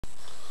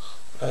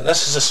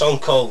This is a song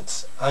called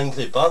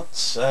Angry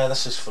Birds.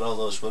 This is for all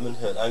those women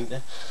who are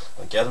angry,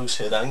 or girls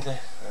who are angry.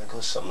 It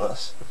goes something like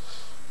this.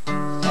 And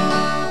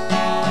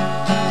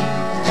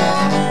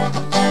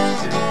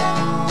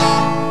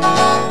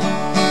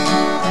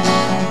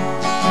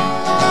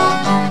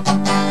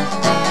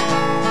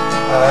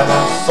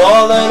I'm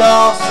falling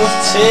off of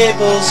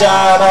tables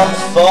and I'm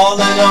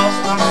falling off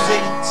my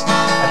feet.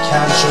 I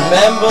can't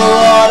remember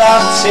what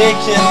I've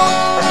taken,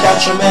 I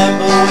can't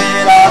remember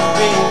where I've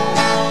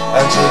been.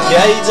 And you're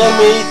guiding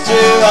me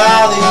through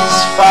alleys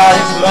 5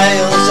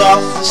 miles off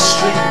the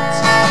street.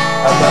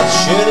 I'm not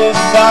sure if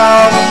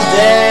I'm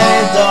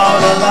dead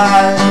or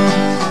alive,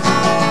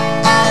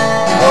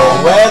 or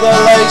whether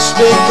life's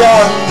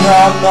begun.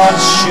 I'm not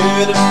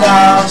sure if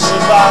I'll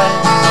survive.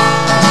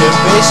 Your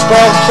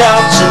baseball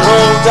caps and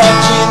rolled up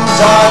jeans,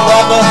 I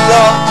never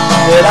thought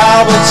that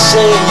I would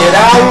see it.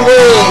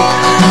 Angry,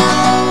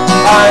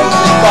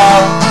 angry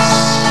birds,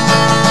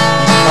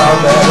 you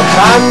come in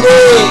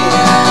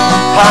handy.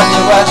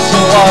 Handy with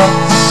your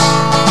words,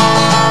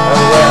 and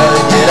when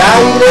you're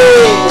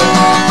angry,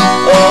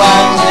 oh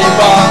angry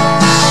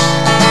birds,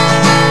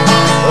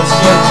 with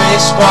your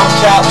baseball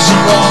caps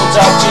and rolled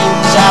up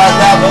jeans, I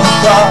never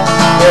thought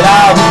that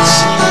I would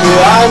see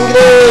you.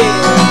 Angry,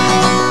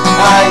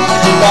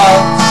 angry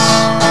birds,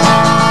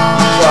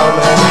 you come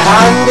in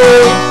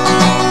handy,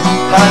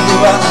 handy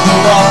with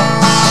your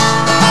words,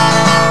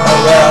 and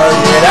when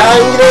you're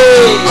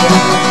angry,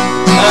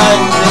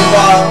 angry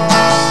birds,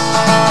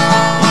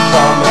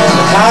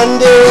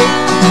 handy,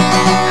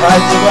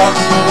 handy with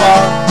your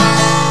words.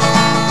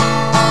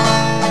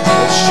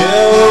 Not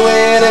sure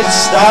where it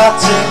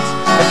started,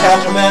 I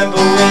can't remember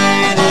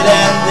where it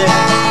ended.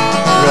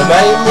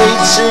 Remind me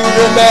to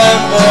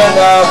remember,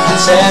 not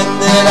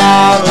pretend that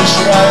I was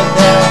round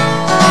there.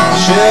 Not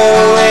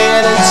sure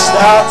where it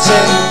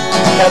started,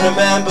 I can't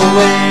remember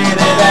where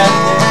it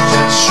ended.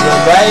 Just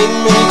remind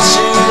me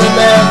to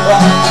remember,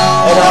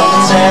 and I'll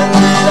pretend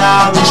that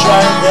I was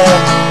round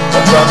there.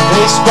 I've got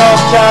baseball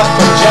cap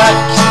and Jack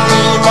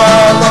cream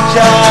on the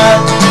can,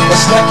 the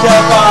snicker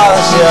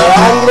bars. You're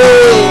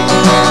angry,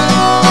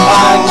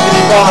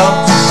 angry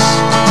birds,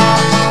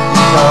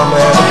 you come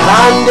in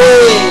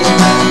handy,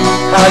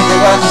 handy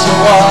with your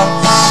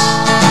words.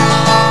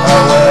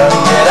 And when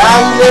you're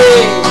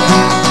angry,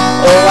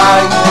 oh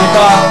angry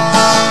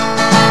birds,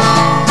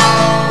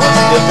 with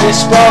your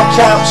baseball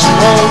caps and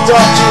rolled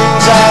up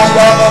jeans, I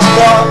never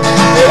thought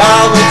that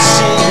I would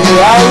see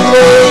you.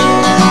 Angry,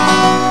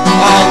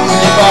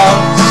 angry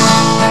birds,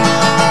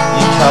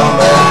 you come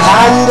in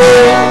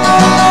handy,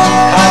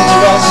 handy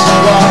with your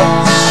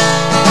words.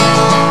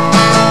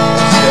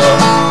 With your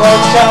ball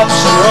caps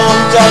and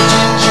rolled up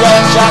jeans, your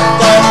Jack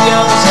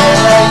Daniels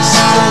and ice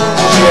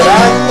creams. You're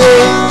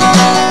angry,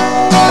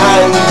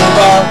 angry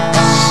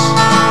birds,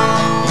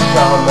 you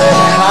come in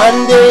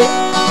handy,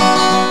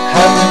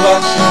 handy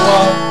with your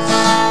words.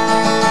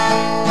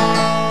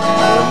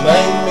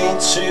 Remind me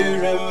to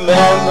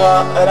remember,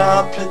 and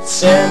I'll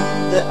pretend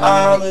that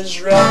I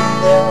was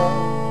right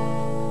there.